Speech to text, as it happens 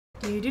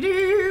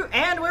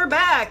And we're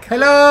back.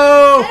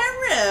 Hello!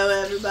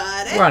 Hello,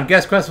 everybody. We're on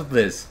Guest Quest with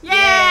Liz.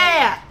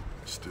 Yeah!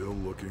 Still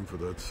looking for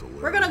that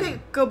celebrity. We're gonna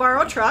go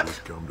borrow a truck.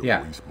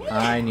 Yeah,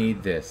 I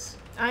need this.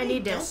 I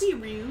need this.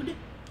 Don't be rude.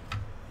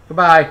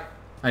 Goodbye.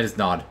 I just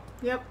nod.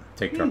 Yep.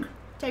 Take truck.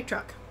 Take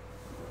truck.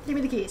 Give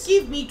me the keys.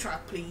 Give me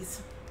truck,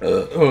 please.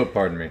 Oh,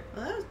 pardon me.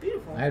 Well, that was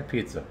beautiful. I had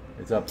pizza.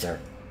 It's up there.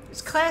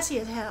 It's classy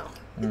as hell.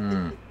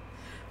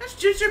 That's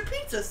just your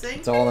pizza thing.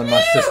 It's all in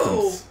my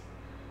systems.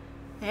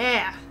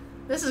 Yeah.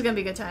 This is gonna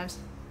be good times.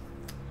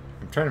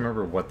 I'm trying to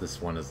remember what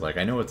this one is like.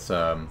 I know it's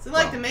Is it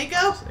like the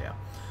Mako? Yeah.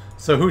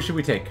 So who should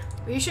we take?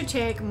 We should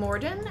take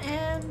Mordin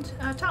and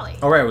Tali.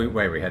 Oh right,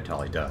 we had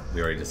Tali. Duh,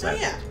 we already Oh,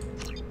 decided. yeah.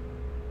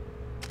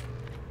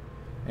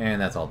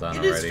 And that's all done It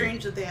already. is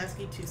strange that they ask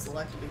you to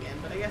select it again,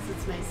 but I guess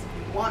it's nice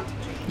if you want to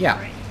change. Yeah.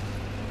 Right.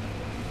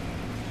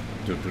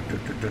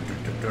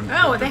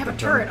 Oh, they have a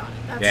turret on it.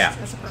 That's, Yeah.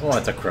 That's a Well,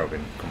 it's a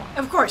Krogan. Come on.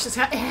 Of course, it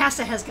has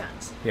to has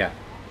guns. Yeah.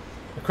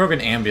 A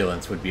Krogan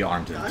ambulance would be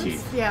armed to the Guns?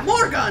 teeth. Yeah.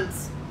 More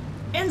guns!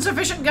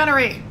 Insufficient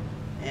gunnery.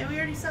 Yeah, we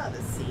already saw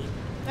this scene.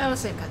 Oh,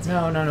 same cutscene.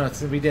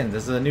 No, we didn't.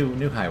 This is a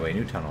new highway,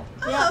 new tunnel.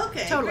 Oh, Yeah,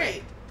 okay, totally.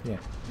 great. Yeah.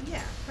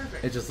 Yeah,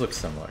 perfect. It just looks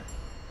similar.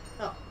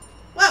 Oh.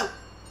 Whoa!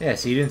 Yeah,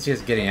 so you didn't see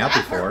us getting out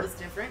That part before. was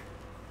different.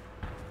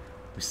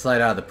 We slide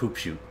out of the poop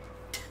chute.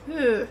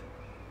 Ooh.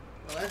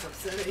 Well, that's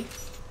upsetting.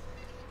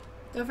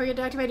 Don't forget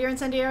to activate your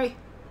incendiary.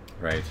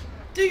 Right.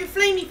 Do your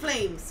flamey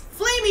flames.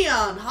 Flamey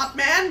on, hot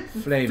man!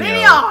 Flamio.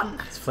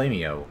 Flameon! It's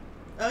Flamio.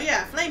 Oh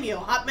yeah, Flameo,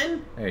 hot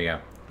man. There you go.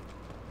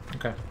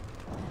 Okay.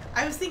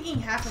 I was thinking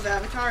half of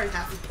Avatar and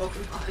half of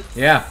Pokemon.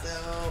 Yeah. So...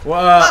 Whoa.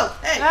 Whoa,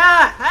 hey!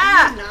 Ah!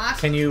 Can you not?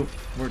 Can you...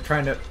 We're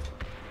trying to...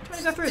 Trying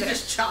to go through It there.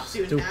 just chops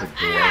you in Stupid half.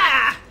 door.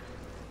 Ah!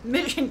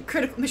 Mission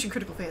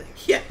critical failure.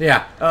 Yeah.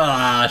 Yeah.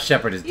 Ah,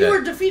 Shepard is You were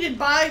dead. defeated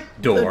by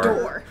Door. The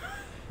door.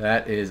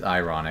 That is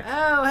ironic.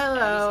 Oh,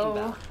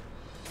 hello.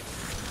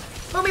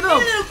 Boomy Hey, boom.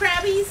 little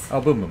crabbies.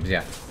 Oh, boom booms,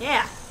 yeah.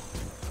 Yeah.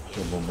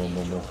 Boom boom boom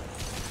boom boom.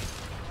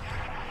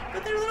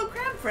 But they're little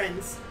crab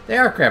friends. They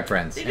are crab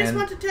friends. They just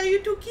want to tell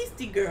you to kiss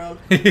the girl.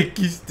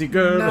 Kiss the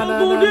girl.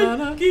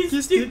 No.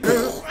 Kiss the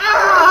girl.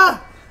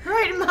 Ah!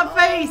 Right in my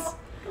face.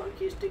 Don't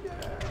kiss the girl.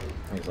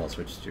 I guess I'll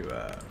switch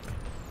to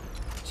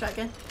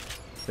Shotgun.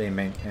 flame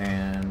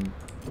and...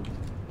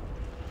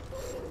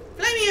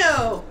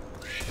 Flameo!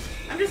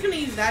 I'm just gonna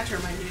use that to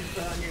remind you to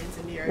put on your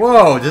incendiary.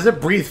 Whoa, does it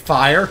breathe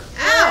fire?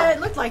 Ow! It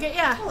looked like it,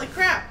 yeah. Holy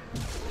crap.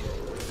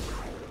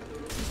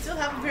 You still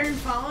have a Baron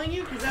following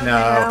you? Because that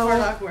No. would make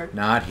it awkward.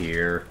 Not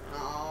here.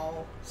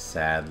 Oh.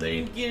 Sadly.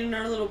 You get in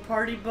our little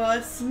party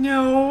bus.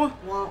 No.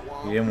 Wah,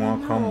 wah. He didn't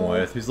want to come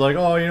with. He's like,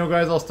 oh, you know,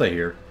 guys, I'll stay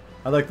here.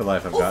 I like the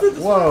life I've got. through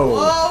the Whoa.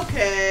 smoke.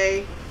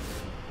 Okay.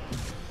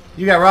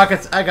 You got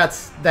rockets, I got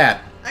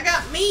that. I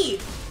got me.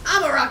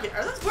 I'm a rocket.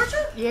 Are those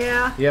Vorcha?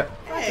 Yeah.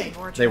 Yep. Hey.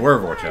 They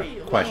were Where are Vorcha.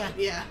 you? Question.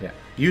 Yeah. Yeah.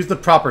 Use the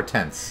proper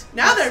tense.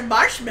 Now they're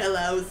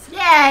marshmallows.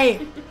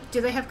 Yay!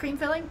 Do they have cream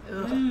filling?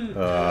 Ugh. I don't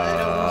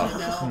want to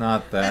know.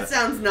 Not That that.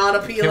 sounds not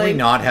appealing. Can we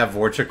not have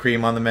Vorcha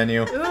cream on the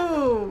menu? Did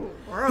Ooh.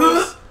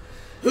 Gross.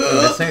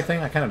 I miss anything?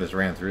 I kind of just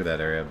ran through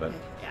that area, but...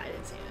 Yeah, I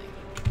didn't see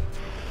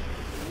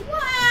anything.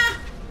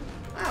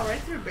 Wah! Wow, right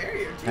through a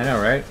barrier, too. I know,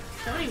 right?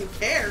 Don't even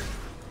care.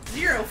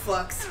 Zero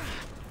fucks.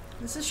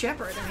 This is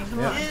Shepard. I mean, come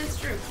Yeah. on. Yeah, it's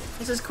true.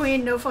 This is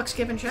Queen No Fucks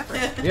Given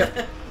Shepard. Yep.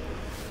 Boom.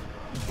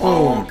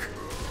 Oh,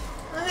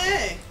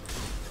 hey.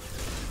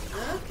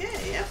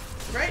 Okay, yep.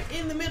 Right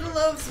in the middle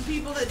of some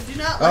people that do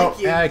not Oh, like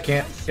you. I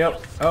can't. Yep.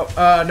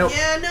 Oh, nope.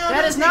 Yeah, no, That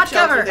don't is take not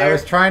shelter cover. there. I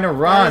was trying to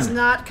That is run.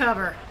 not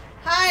cover.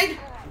 Hide.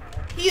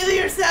 Heal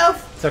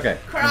yourself. It's okay.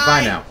 Cry. I'm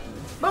fine now.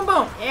 Boom,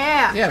 boom.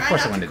 Yeah. Yeah, of Try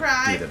course I not wanted to to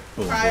cry. do the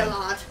boom Cry a boom.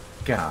 lot.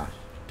 God,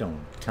 don't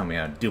tell me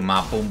how to do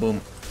my boom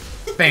boom.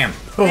 Bam.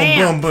 Boom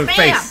Bam. boom boom Bam.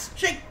 face.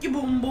 Shake your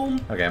boom boom.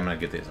 Okay, I'm gonna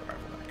get these rifle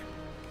back.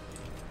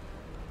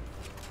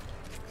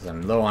 Because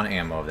I'm low on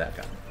ammo of that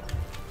gun.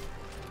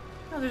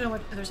 Oh,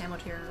 there's ammo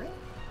here, right?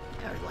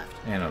 Oh, left.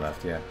 Ammo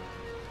left, yeah.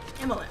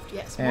 Ammo left,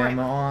 yes. More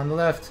Ammo on the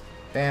left.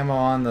 Ammo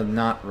on the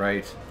not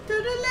right. To the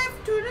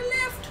left, to the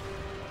left.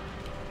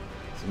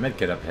 There's a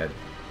medkit up ahead.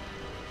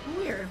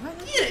 Weird. Why did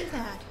Get they it. do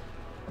that?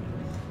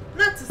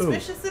 Not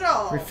suspicious at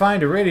all.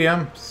 Refined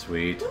iridium.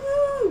 Sweet.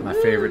 Woo, My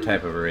woo. favorite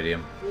type of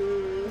iridium.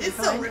 It's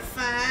so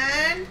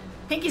refined.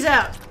 Pinky's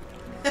out.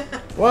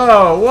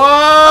 Whoa, whoa,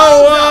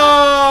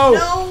 Oh,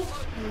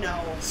 whoa! No,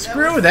 no.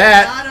 Screw was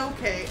that. Not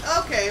okay.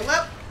 Okay,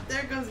 well,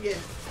 there it goes again.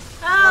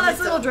 Oh, that's myself.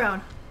 Little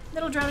Drone.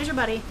 Little Drone is your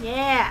buddy.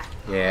 Yeah.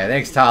 Yeah,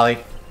 thanks, Tali.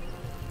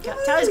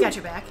 Tally's got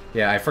your back.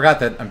 Yeah, I forgot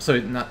that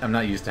I'm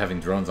not used to having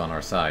drones on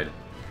our side.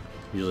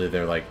 Usually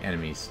they're like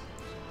enemies.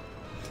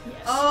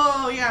 Yes.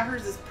 Oh, yeah,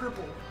 hers is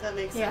purple. That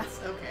makes Yeah. sense.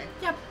 Okay.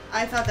 Yep.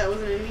 I thought that was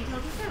an enemy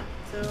until just now.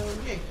 So,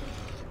 yay.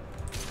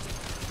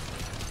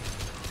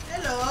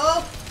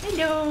 Hello.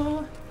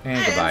 Hello. And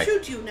I goodbye.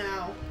 shoot you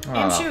now.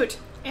 Am Oh. shoot.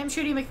 Am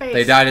shooty McFace.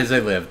 They died as they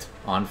lived,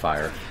 on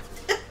fire.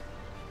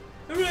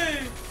 Hooray.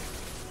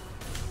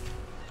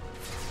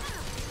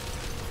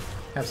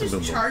 Have some Just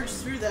boom boom. charge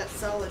through that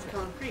solid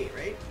concrete,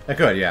 right? I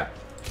could, yeah.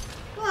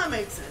 Well, that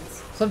makes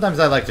sense. Sometimes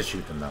I like to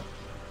shoot them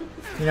though.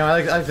 You know,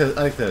 I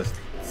like this.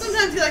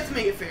 Sometimes you like to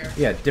make it fair.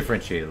 Yeah,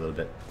 differentiate a little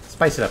bit.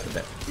 Spice it up a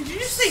bit. Did you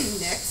just say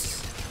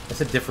next? I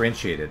said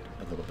differentiated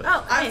a little bit.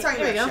 Oh, I was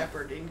talking there about we go.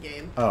 Shepard in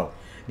game. Oh.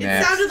 It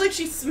Next. sounded like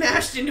she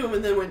smashed into him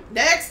and then went,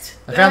 next!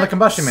 I found the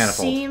combustion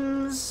manifold.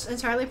 Seems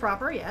entirely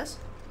proper, yes.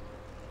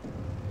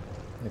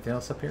 Anything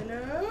else up here?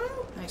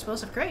 Hello? An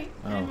explosive crate.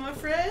 Any more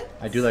friends?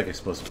 I do like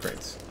explosive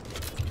crates.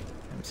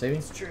 I'm saving?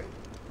 It's true.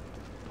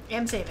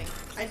 Am saving.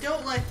 I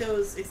don't like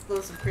those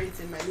explosive crates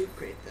in my loot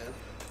crate, though.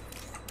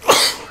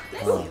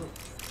 Bless Oh. you.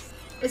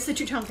 It's the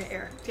Tutonka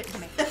air. Getting to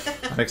me.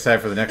 I'm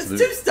excited for the next It's loot.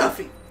 too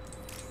stuffy.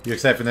 You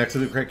excited for the next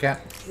loot crate,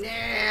 Cat?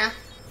 Nah.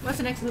 What's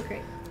the next loot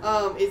crate?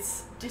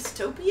 It's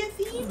dystopia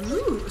themed.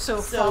 Ooh, so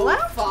So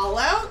Fallout?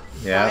 Fallout,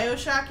 Yeah.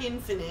 BioShock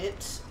Infinite,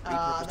 the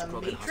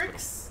Krogan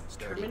Matrix, hospital.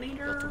 Sturdy, built to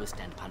Terminator,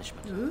 wiststand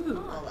punishment.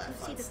 Ooh. all that To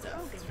see fun the stuff.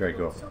 Krogan It's very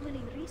cool. devote so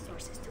many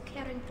resources to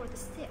caring for the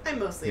sick. I'm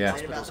mostly Yeah.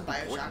 excited about the Hospitals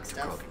BioShock important to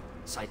stuff.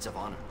 Krogan. Sites of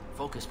honor.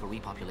 Focus for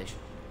repopulation.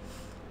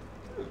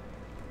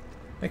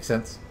 Makes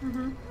sense.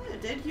 Yeah,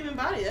 dead human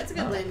body, that's a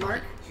good Oh.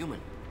 landmark. Human.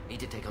 Need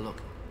to take a look.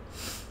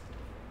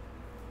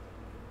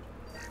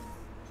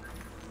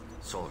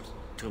 Sores,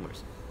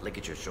 tumors,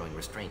 ligatures showing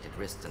restraint at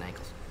wrists and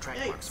ankles, track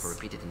marks for Yikes.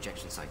 repeated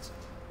injection sites.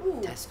 Ooh.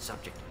 Test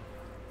subject.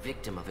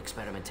 Victim of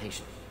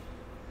experimentation.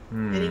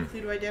 Any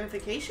clue to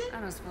identification? I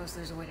don't suppose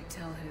there's a way to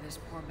tell who this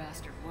poor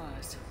bastard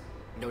was.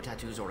 No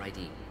tattoos or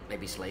ID.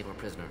 Maybe slave or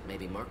prisoner.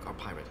 Maybe merc or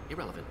pirate.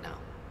 Irrelevant now.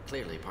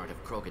 Clearly part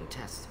of Krogan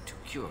tests to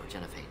cure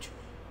genophage.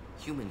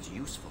 Humans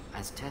useful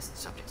as test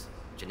subjects.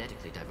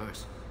 Genetically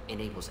diverse.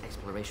 Enables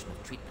exploration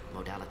of treatment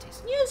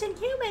modalities. Using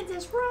humans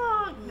is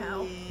wrong.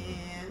 No.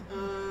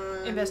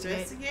 Yeah.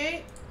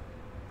 Investigate.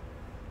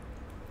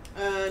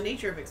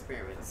 Nature of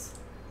experiments.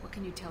 What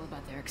can you tell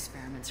about their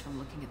experiments from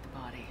looking at the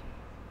body?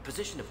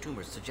 Position of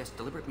tumors suggests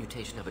deliberate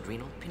mutation of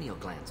adrenal pineal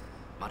glands,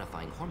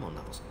 modifying hormone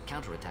levels,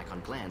 counterattack on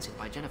glands hit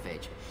by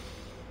genophage.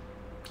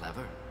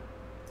 Clever.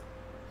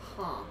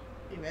 Huh.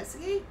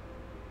 Investigate?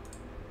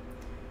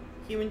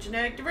 Human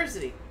genetic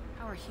diversity.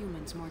 How are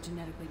humans more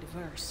genetically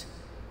diverse?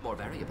 More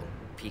variable.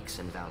 Peaks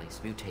and valleys,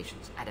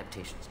 mutations,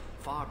 adaptations,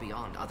 far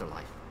beyond other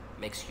life.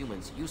 Makes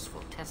humans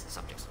useful test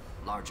subjects.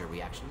 Larger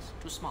reactions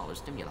to smaller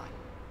stimuli.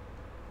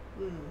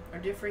 Or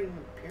differing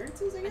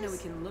appearances, I I guess? know we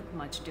can look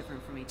much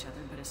different from each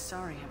other, but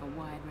Asari have a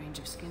wide range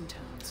of skin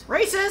tones.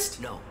 Racist!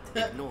 No,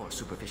 ignore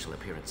superficial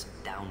appearance,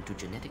 down to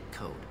genetic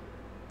code.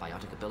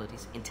 Biotic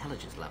abilities,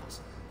 intelligence levels.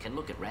 Can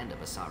look at random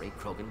Asari,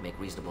 Krogan, make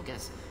reasonable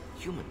guess.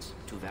 Humans,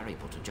 too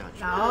variable to judge.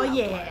 Oh,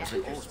 yeah. As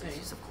with all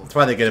species, of course. That's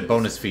why they get a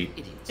bonus feat.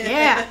 Idiots.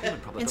 Yeah. Human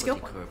And probability skill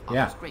curve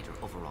Yeah. offers greater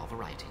overall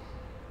variety.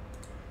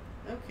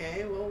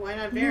 Okay, well, why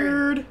not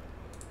Baron?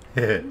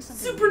 Nerd. Something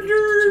Super we did to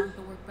nerd. chunk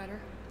the work better?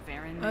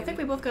 Varen, I think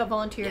we both got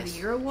Volunteer of the Yes,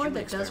 Year award.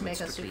 human That does make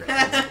us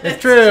experiments super. for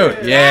It's true!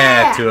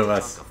 Yeah, Yeah. two of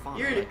us.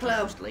 You're in a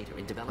club. Later in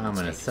I'm development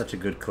in stages. such a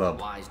good club.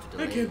 Wise to I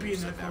delay can't be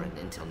use in of that club.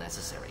 Varen until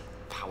necessary.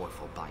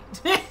 Powerful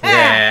bite.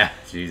 Yeah,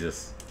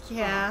 Jesus.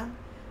 Yeah.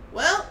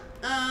 Well,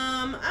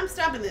 I'm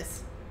stopping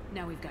this.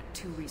 Now we've got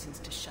 2 reasons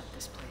to shut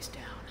this place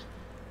down.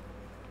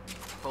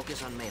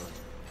 Focus on Malin.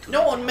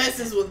 No one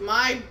messes with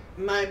my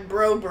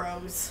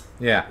bros.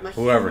 Yeah, My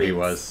whoever he humans.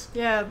 was.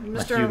 Yeah,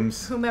 Mr.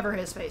 Humes. Whomever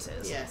his face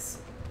is. Yes.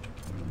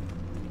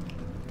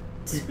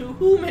 To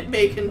whom it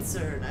may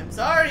concern. I'm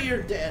sorry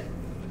you're dead,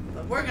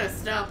 but we're gonna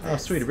stop this. Oh,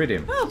 sweet,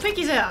 iridium. Oh,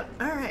 Pinky's out.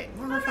 Alright,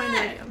 we're gonna find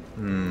Alright. him.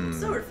 Mmm.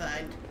 So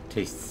refined.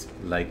 Tastes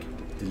like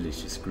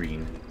delicious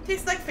green.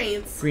 Tastes like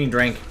faints. Green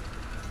drink.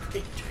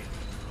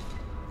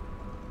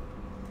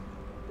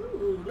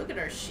 Ooh, look at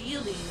our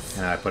shieldies.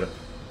 And I put a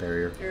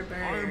barrier. They're I am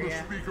barrier, the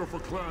yeah. speaker for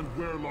Clan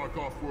Werlock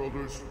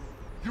Offworlders.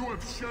 You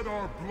have shed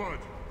our blood.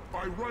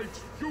 By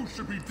rights, you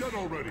should be dead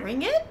already.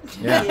 Bring it?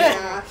 Yeah.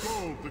 Yeah.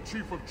 Gold, the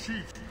chief of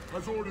chiefs,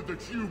 has ordered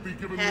that you be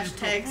given leave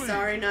to Hashtag flee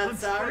sorry, not and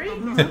spread sorry. the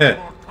message of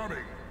our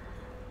coming.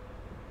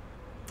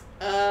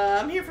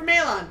 I'm here for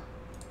Malon.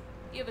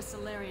 You have a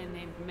Solarian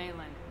named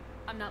Malin.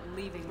 I'm not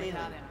leaving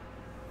without him.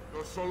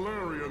 The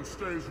Solarian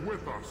stays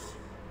with us.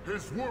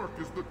 His work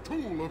is the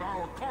tool of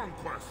our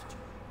conquest.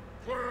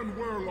 Clan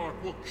Werlock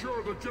will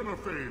cure the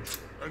genophage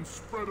and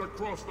spread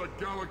across the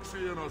galaxy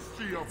in a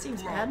sea of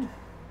Seems blood. bad.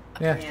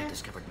 Yeah. Appears to have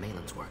discovered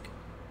Malin's work.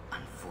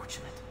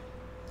 Unfortunate.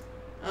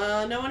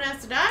 No one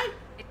has to die?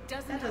 It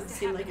doesn't That have doesn't to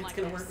seem like happen it's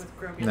gonna this. work with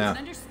Krogan. No.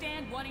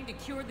 Understand wanting to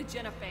cure the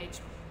genophage.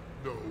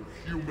 No,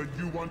 human,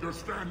 you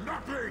understand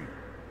nothing!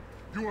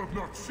 You have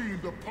not seen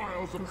the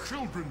piles of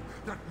children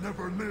that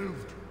never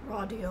lived.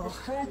 Raw deal.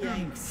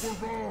 Krogan Yikes.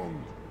 were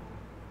wrong.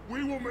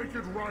 We will make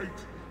it right,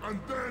 and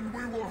then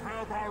we will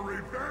have our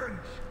revenge.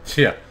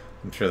 Yeah,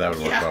 I'm sure that would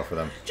work Yeah. well for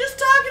them. Just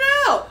talk it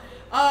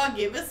out.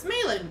 Give us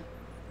Malin.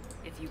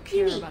 If you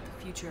care Gimme. about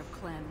the future of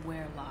Clan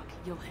Werlock,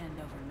 you'll hand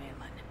over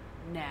Malin.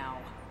 Now.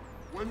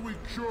 When we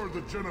cure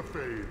the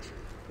genophage,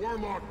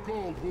 Warlock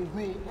Gold will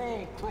rule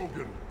all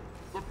Krogan.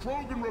 The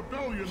Krogan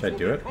rebellions Should I will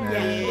do it? become Yeah.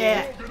 the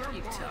Yeah. Krogan You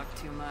Empire. talk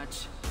too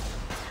much.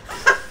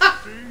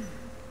 See?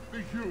 The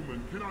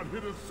human cannot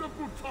hit a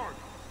simple target.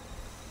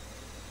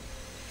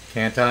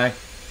 Can't I?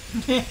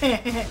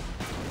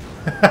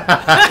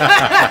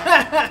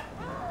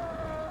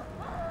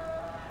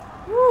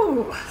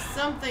 Ooh.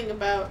 Something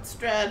about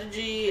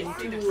strategy and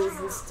tools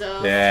and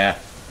stuff. Yeah.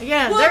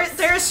 Again, Whoops.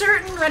 there are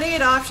certain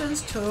renegade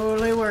options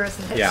totally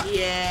worth it. Yeah.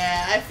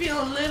 Yeah, I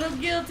feel a little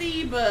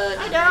guilty, but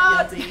I I'm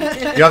not don't. guilty.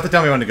 You have to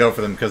tell me when to go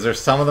for them, because there's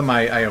some of them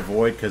I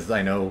avoid, because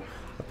I know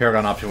a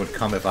Paragon option would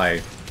come if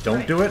I don't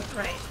Right, do it.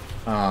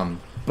 Right.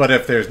 But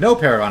if there's no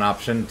Paragon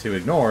option to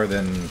ignore,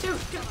 then...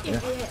 Yeah.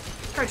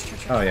 Charge.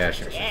 Oh, yeah,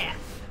 sure. Yeah.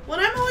 Well,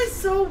 I'm always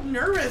so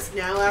nervous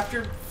now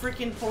after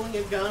freaking pulling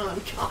a gun on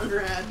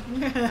Conrad.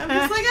 I'm just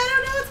like, I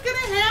don't know what's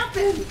gonna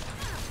happen.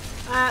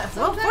 Well,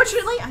 Sometimes-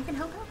 fortunately, I can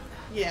help out.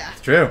 Yeah.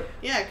 It's true.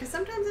 Yeah, because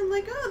sometimes I'm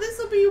like, oh, this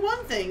will be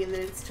one thing, and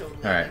then it's totally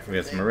Alright, different we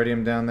got some thing.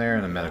 Meridium down there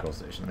and a medical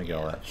station. Let me get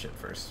all that shit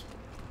first.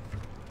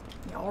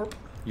 Yarp.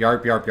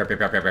 Yarp, yarp, yarp, yarp,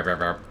 yarp, yarp, yarp,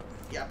 yarp.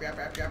 Yup.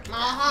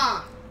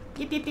 Uh-huh.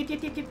 Yip.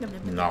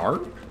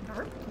 Narp?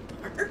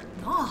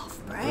 Off,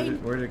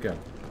 right? Where did it go?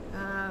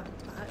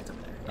 It's over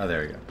there. Oh,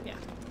 there we go. Yeah.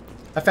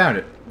 I found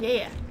it.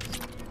 Yeah.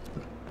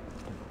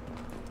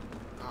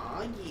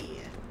 Oh,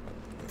 yeah.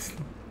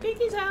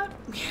 Pinky's out.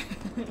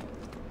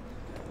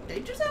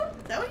 Danger zone?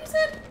 Is that what you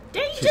said?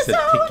 Danger She said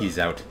zone. pinky's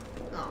out.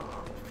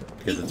 Aw.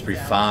 Because it's Pinky's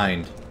out.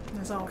 refined.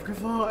 That's all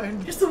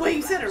refined. Just the way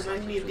you said it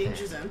reminded me of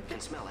Danger Zone. Can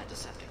smell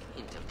antiseptic,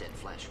 hint of dead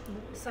flesh.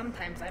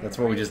 Sometimes I'm That's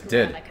what we afraid just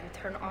when did. I can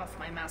turn off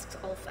my mask's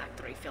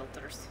olfactory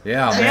filters.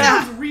 Yeah, That man.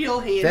 sounds real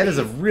handy. That is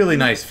a really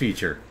nice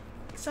feature.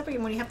 Except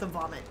when you have to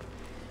vomit.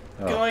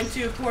 Oh. Going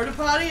to a porta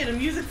potty at a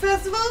music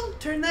festival?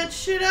 Turn that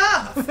shit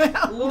off.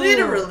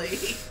 Literally.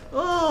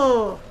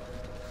 Oh.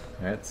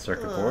 Alright,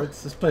 circuit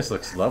boards. This place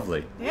looks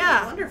lovely.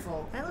 Yeah.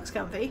 Wonderful. That looks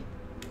comfy.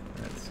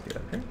 Let's get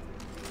up here.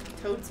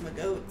 Toads my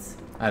goats.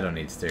 I don't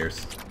need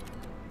stairs.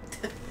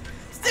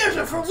 Stairs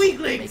are for May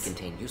weaklings.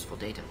 contain useful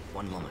data.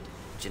 One moment.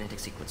 Genetic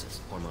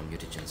sequences. Hormone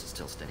mutagens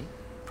still steady.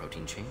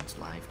 Protein chains,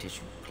 live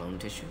tissue, clone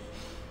tissue.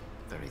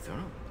 Very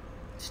thorough.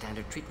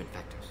 Standard treatment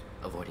factors.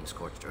 Avoiding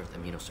scorched earth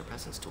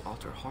immunosuppressants to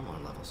alter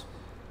hormone levels.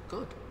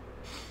 Good.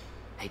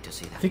 Hate to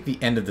see that. I think the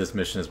end of this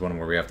mission is one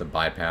where we have to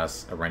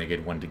bypass a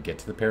Renegade one to get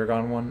to the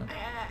Paragon one.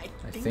 I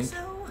I think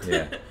so.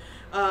 Yeah.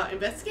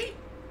 Investigate?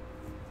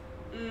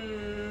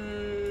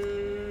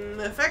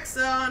 Effects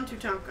on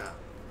Tutanka.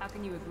 How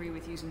can you agree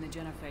with using the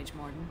genophage,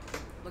 Mordin?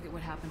 Look at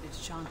what happened to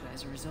Tuchanka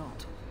as a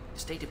result.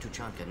 State of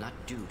Tuchanka not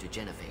due to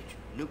genophage.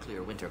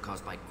 Nuclear winter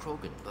caused by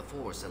Krogan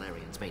before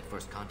Solarians made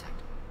first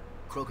contact.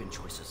 Krogan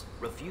choices.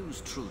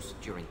 Refuse truce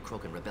during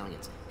Krogan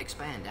rebellions.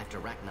 Expand after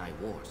Rachni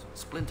wars.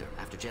 Splinter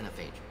after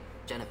genophage.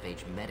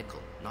 Genophage medical,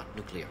 not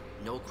nuclear.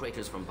 No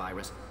craters from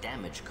virus.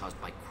 Damage caused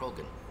by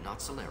Krogan, not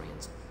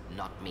Solarians,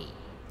 not me.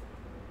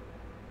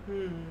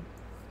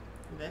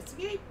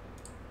 Investigate?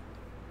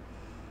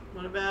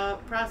 What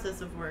about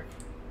process of work?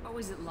 What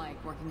was it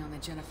like working on the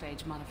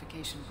genophage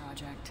modification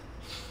project?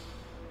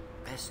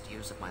 Best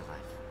years of my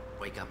life.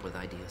 Wake up with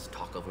ideas,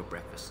 talk over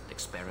breakfast,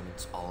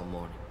 experiments all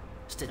morning.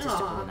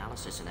 Statistical Aw.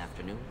 analysis in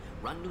afternoon,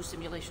 run new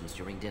simulations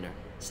during dinner,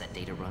 set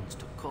data runs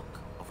to cook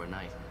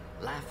overnight.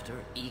 Laughter,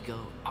 ego,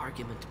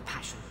 argument,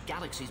 passion,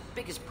 galaxy's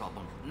biggest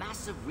problem,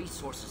 massive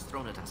resources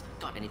thrown at us.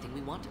 Got anything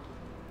we wanted.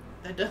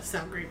 That does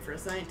sound great for a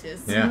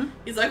scientist. Yeah.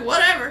 He's like,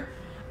 whatever.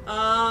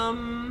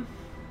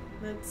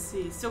 Let's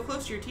see. Still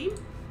close to your team?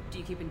 Do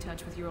you keep in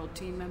touch with your old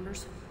team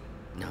members?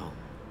 No.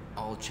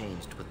 All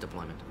changed with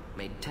deployment.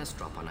 Made test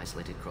drop on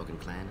isolated Krogan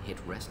clan, hit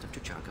rest of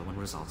Tuchanka when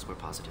results were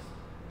positive.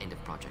 End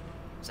of project.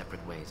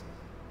 Separate ways.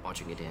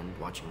 Watching it end,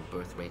 watching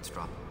birth rates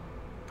drop.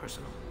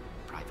 Personal.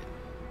 Private.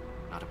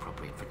 Not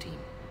appropriate for team.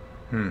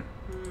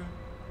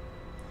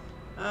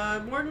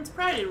 Mordin's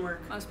pride in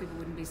work. Most people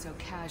wouldn't be so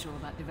casual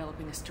about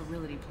developing a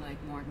sterility plague,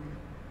 Mordin.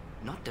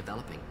 Not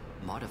developing,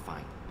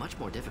 modifying, much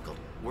more difficult,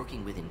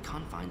 working within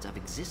confines of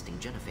existing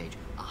genophage,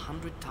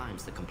 100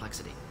 times the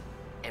complexity.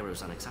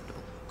 Errors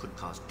unacceptable, could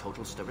cause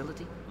total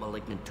sterility,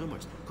 malignant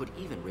tumors, could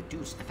even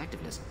reduce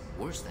effectiveness,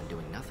 worse than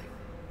doing nothing.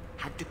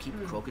 Had to keep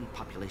Krogan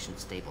population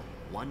stable,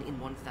 1 in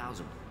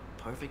 1,000.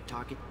 Perfect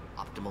target,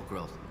 optimal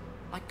growth.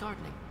 Like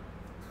gardening.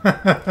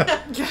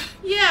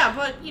 Yeah,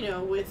 but, you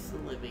know, with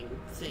living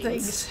things.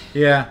 Thanks.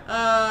 Yeah.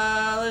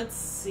 Let's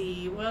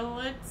see. Well,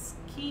 let's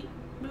keep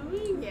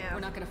moving. Yeah.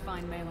 We're not gonna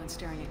find Malin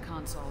staring at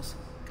consoles.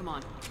 Come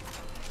on.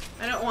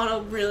 I don't want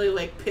to really,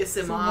 like, piss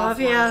him off.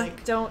 or, Yeah.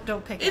 like, Don't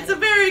pick. it's at a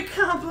very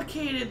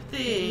complicated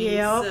thing.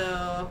 Yep.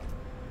 So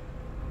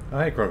Oh,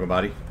 hey, Krogan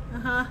body. it.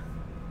 Uh-huh.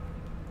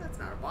 that's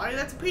not a body.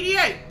 That's a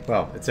PDA.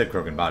 Well, it said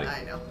Krogan body.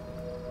 I know.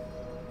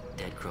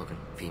 Dead Krogan,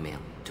 female.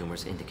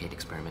 Tumors indicate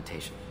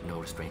experimentation. No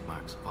restraint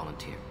marks.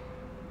 Volunteer.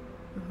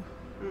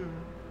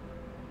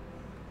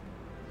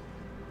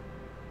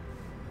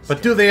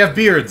 But do they have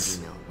beards?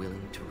 Female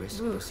willing to risk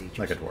procedures.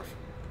 Like a dwarf.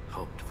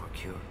 Hoped for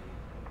cure.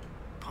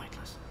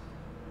 Pointless.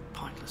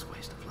 Pointless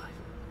waste of life.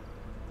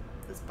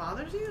 This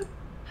bothers you?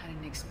 I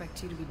didn't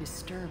expect you to be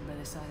disturbed by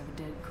the sight of a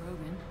dead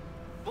Krogan.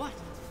 What?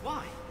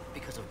 Why?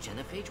 Because of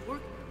genophage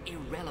work?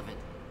 Irrelevant.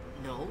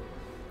 No.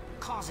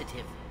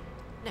 Causative.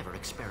 Never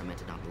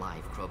experimented on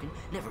live Krogan.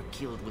 Never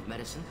killed with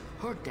medicine.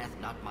 Her death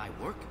not my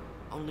work.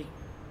 Only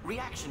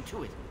reaction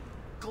to it.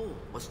 Goal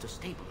was to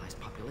stabilize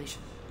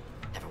population.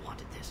 Never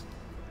wanted this.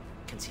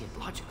 Can see it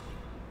logically.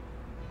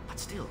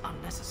 still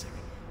unnecessary.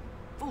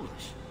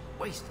 Foolish.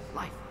 Waste of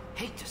life.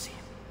 Hate to see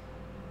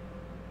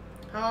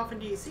it. How often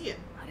do you see it?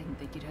 I didn't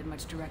think you'd had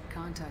much direct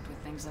contact with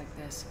things like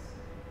this.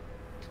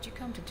 Did you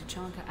come to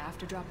Tuchanka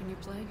after dropping your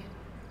plague?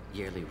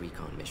 Yearly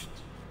recon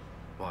missions.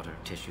 Water,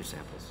 tissue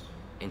samples.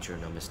 Ensure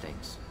no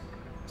mistakes.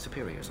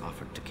 Superiors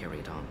offered to carry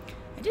it on.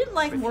 I didn't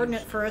like Refuse. Mordin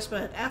at first,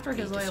 but after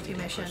his Need to see loyalty it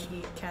in mission, person.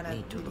 he kind of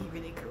Need to look.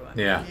 really grew up.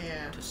 Yeah.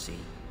 Yeah. To see,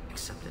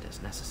 accept it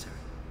as necessary.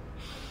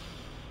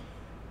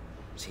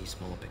 See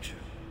small picture.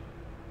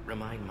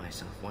 Remind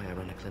myself why I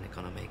run a clinic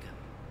on Omega.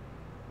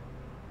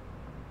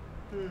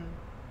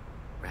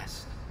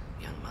 Rest,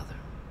 young mother.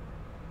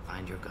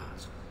 Find your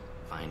gods.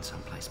 Find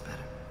someplace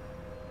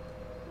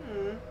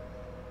better.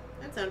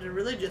 That sounded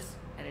religious.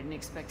 I didn't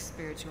expect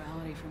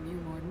spirituality from you,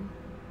 Mordin.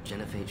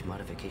 Genophage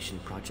modification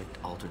project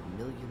altered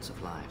millions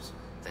of lives,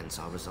 then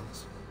saw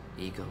results.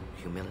 Ego,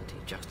 humility,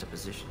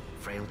 juxtaposition,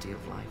 frailty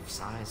of life,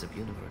 size of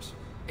universe.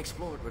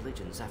 Explored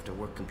religions after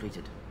work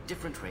completed.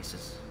 Different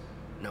races.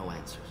 No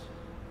answers.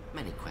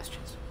 Many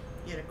questions.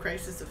 You had a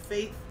crisis of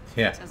faith.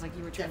 Yeah. Sounds like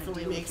you were trying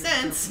Definitely to deal makes with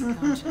your sense. guilty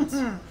conscience.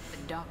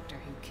 The doctor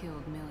who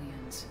killed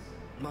millions.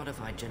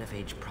 Modified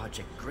Genophage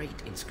project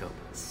great in scope,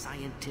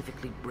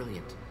 scientifically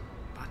brilliant,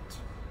 but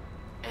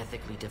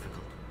ethically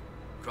difficult.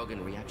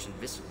 Krogan reaction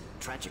visceral,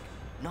 tragic,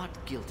 not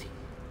guilty,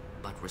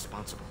 but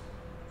responsible.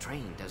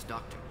 Trained as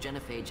doctor,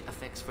 Genophage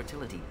affects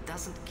fertility,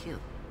 doesn't kill,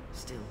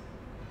 still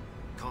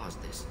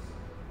caused this.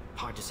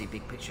 Hard to see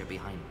big picture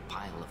behind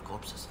pile of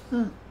corpses.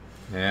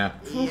 Yeah.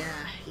 Yeah,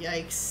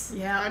 yikes.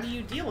 Yeah. How do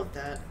you deal with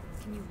that?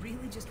 Can you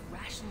really just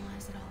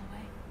rationalize it all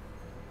away?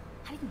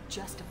 How do you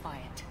justify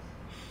it?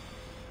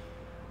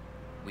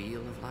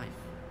 Wheel of life.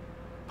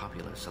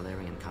 Popular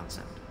Solarian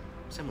concept.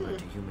 Similar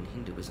to human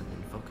Hinduism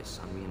in focus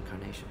on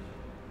reincarnation.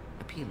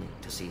 Appealing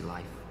to see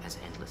life as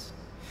endless.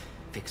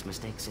 Fix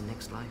mistakes in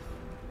next life.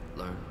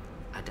 Learn,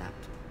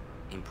 adapt,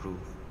 improve.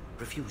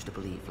 Refuse to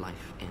believe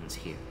life ends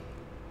here.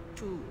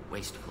 Too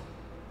wasteful.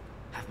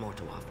 Have more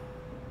to offer.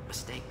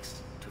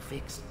 Mistakes to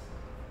fix.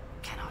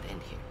 Cannot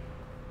end here.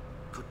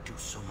 Could do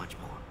so much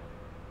more.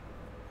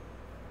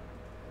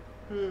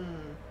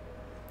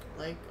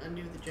 Like,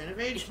 undo the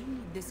Genophage? If you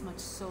need this much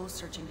soul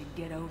searching to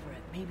get over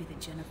it, maybe the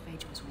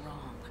Genophage was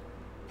wrong.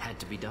 Had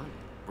to be done.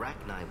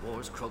 Rachni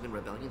wars, Krogan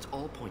rebellions,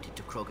 all pointed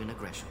to Krogan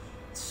aggression.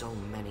 So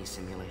many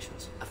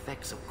simulations,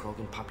 effects of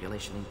Krogan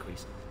population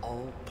increase,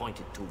 all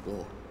pointed to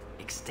war,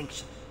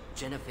 extinction,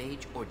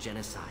 Genophage or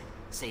genocide.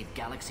 Save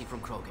galaxy from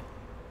Krogan.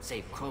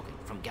 Save Krogan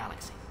from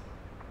galaxy.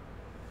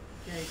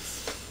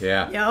 Yikes.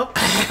 Yeah. Yep.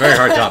 Very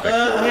hard topic.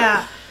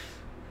 Yeah.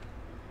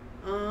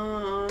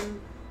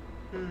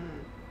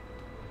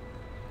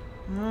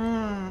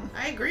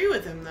 I agree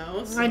with him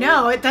though. So I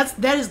know.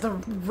 That is the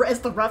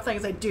rough thing.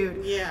 Is like,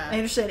 dude. Yeah. I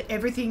understand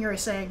everything you're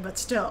saying, but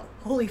still,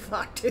 holy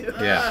fuck, dude.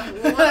 Yeah.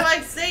 Well, what do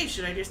I say?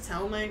 Should I just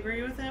tell him I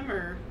agree with him,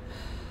 or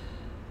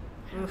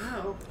I don't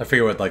know. I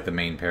figure with like the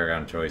main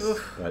Paragon choice,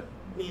 but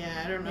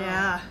Yeah, I don't know.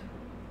 Yeah.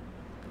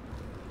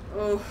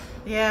 Oh,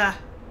 Yeah.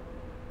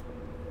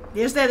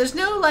 There's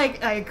no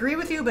like I agree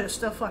with you, but it's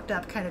still fucked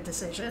up kind of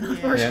decision.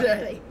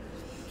 Unfortunately.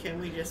 can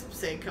we just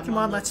say, Come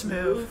on, let's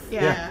move.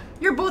 Yeah. Yeah.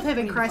 You're both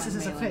having We need to find crises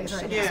of Malin and faith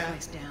right shut now. this Yeah.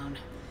 place down.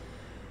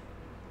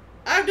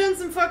 I've done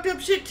some fucked up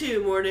shit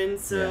too, Mordin.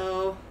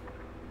 So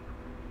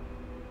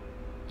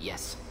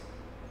Yes.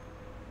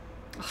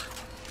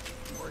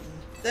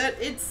 that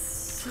it's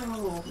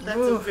so that's a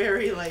Oof.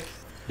 very like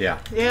yeah.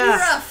 Yeah.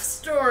 rough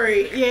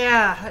story.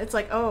 Yeah. It's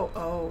like, oh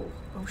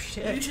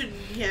shit.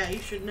 You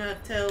should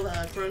not tell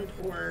Grunt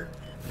or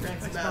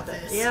Rex about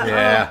this. Yeah.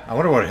 Yeah. I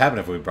wonder what would happen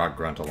if we brought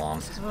Grunt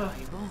along.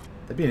 Valuable.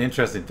 That'd be an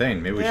interesting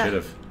thing. Maybe we Yeah. should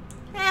have.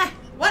 Eh.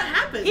 What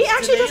happened? He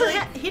actually Did they, doesn't.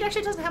 like, He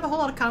actually doesn't have a whole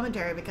lot of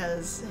commentary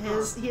because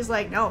he's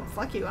like, no,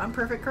 fuck you, I'm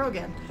perfect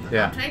Krogan.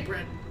 Yeah.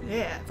 typewritten.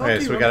 Yeah. Fuck Okay,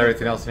 you, so we I'm got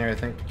perfect everything else in here, I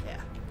think. Krogan.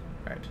 Yeah.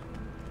 Right.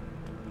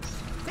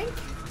 I think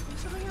there's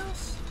something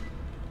else.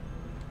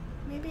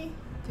 Maybe.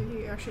 Did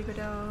you actually go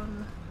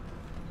down?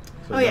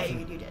 So Oh yeah, nothing-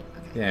 you did.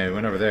 Okay. Yeah, we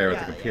went over there with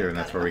Yeah, the computer, yeah, and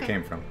that's got it. where we Okay.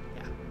 came from.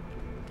 Yeah.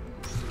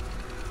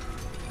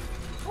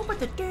 Open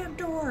the damn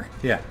door.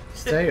 Yeah.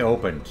 Stay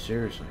open.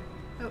 Seriously.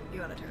 Oh, you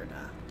want to turn?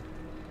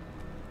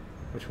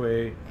 Which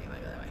way? You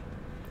might go that way.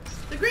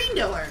 The green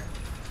door.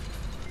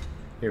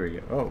 Here we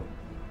go. Oh,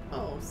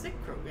 Oh, sick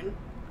Krogan.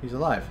 he's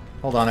alive.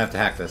 Hold on, I have to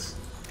hack this.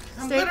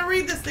 I'm Stay- gonna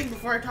read this thing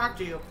before I talk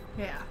to you.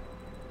 Yeah.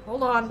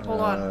 Hold on.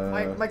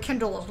 Uh, My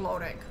Kindle is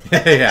loading.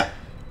 Yeah.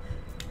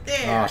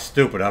 There. Oh,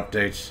 stupid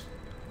updates.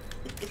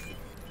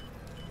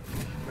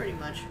 Pretty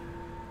much.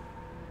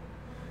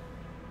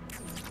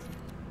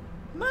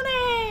 Money.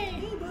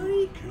 Hey,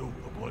 buddy. Killed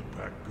the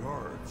Bloodpack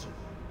guards.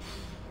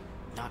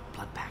 Not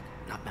Bloodpack,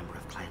 not member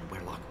of Clan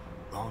Werlock.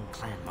 Wrong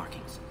clan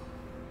markings.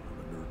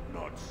 I'm a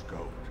nerd, not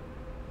scout.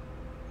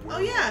 Oh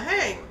yeah,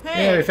 hey.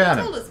 Hey. Yeah, we found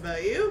Told him. us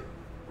about you.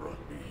 Brought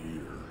me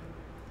here.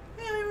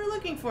 Hey, we were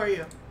looking for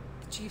you.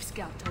 The chief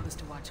scout told us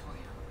to watch for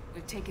you.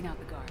 We've taken out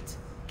the guards.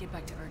 Get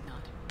back to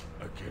Erdnot.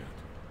 I can't.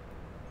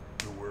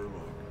 The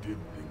Werlock did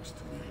things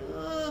to me.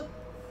 Uh,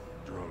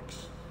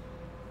 Drugs.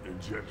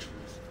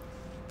 Injections.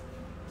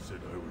 said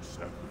I was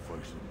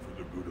sacrificing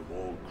for the good of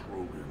all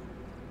Krogan.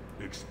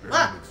 Ah,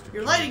 Experiments to your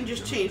cure lighting the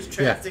just changed Genophage.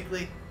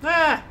 drastically.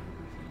 Ah!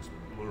 It's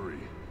blurry.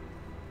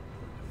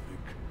 Hard to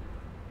think.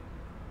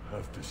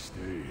 Have to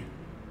stay.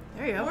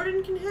 There you go.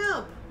 Mordin can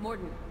help.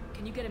 Mordin,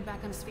 can you get him back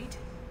on his feet?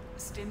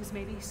 Stims,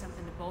 maybe?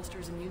 Something to bolster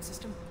his immune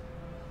system?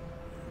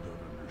 You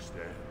don't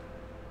understand.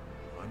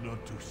 I'm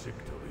not too sick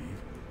to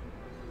leave.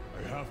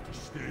 I have to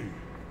stay.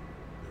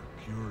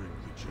 They're curing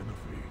the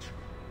Genophage.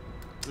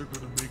 They're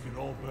gonna make it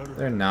all better.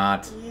 They're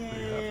not. They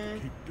have to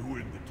keep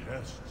doing the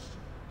tests.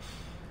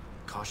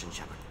 Caution,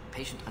 Shepard.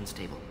 Patient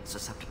unstable,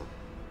 susceptible,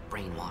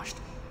 brainwashed.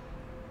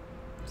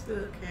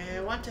 Okay,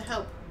 I want to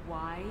help.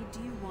 Why do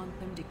you want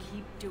them to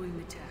keep doing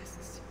the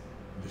tests?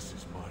 This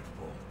is my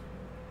fault.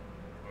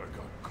 I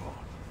got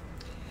caught.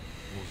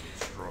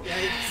 Wasn't strong.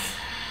 Yikes.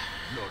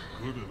 Not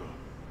good enough.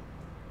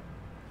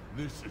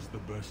 This is the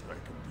best I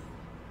can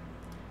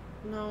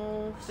do.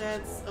 No,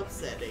 that's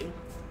upsetting.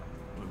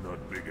 I'm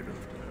not big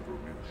enough to have a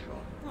real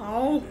shot.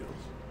 Oh,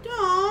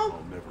 Don't.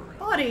 I'll never have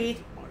buddy.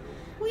 it my own.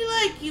 We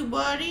like you,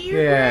 buddy.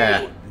 You're Yeah.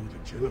 great.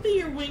 Do the We'll be Genophage,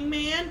 your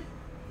wingman.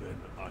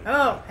 then I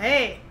Oh,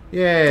 hey.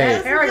 Yay.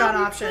 That's Paragon a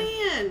lovely option.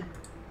 plan.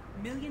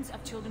 Millions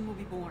of children will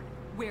be born.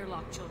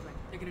 Werelock children.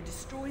 They're gonna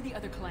destroy the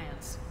other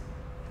clans.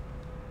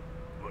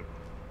 But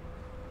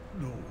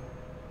no.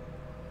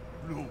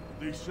 No,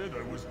 they said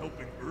I was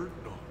helping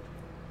Erdnot.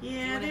 If you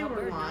Yeah, wanna they help were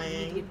Erdnot, you need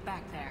to lying. get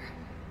back there.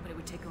 But it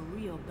would take a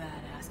real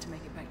badass to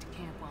make it back to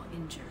camp while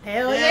injured.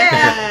 Hell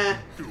yeah.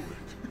 Do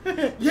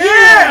it.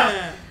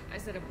 Yeah. I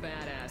said a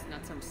badass,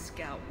 not some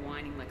scout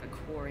whining like a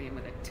quarian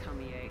with a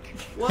tummy ache.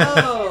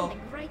 Whoa.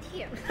 Right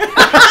here.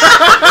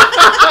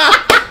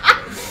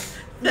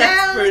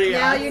 That's pretty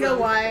now awesome. you know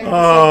why.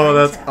 Oh,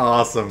 that's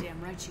awesome.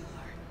 Damn right you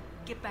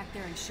are. Get back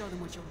there and show them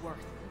what you're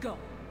worth. Go,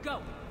 go.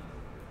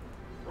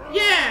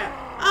 Yeah,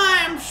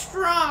 I'm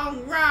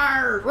strong.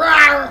 Rawr.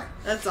 Rawr.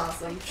 That's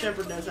awesome.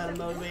 Shepard knows how to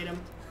motivate him.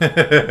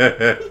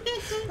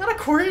 Not a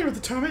Korean with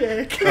a tummy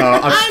ache.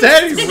 I'm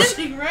standing.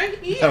 standing right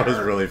here. That was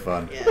really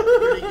fun. Yeah,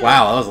 pretty good.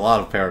 Wow, that was a lot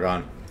of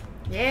Paragon.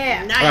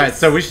 Yeah. Nice. All right,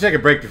 so we should take a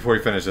break before we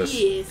finish this.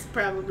 Yes,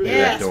 probably.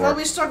 Yes, door. well,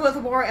 we struggle with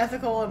the more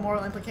ethical and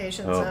moral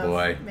implications. Oh of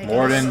boy, making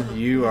Mordin, this.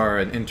 you are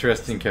an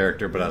interesting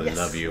character, but I Yes.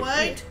 love you.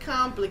 Quite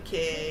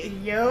complicated.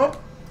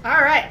 Yup. All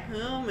right.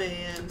 Oh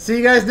man. See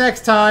you guys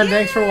next time.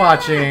 Thanks for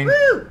watching.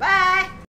 Woo! Bye.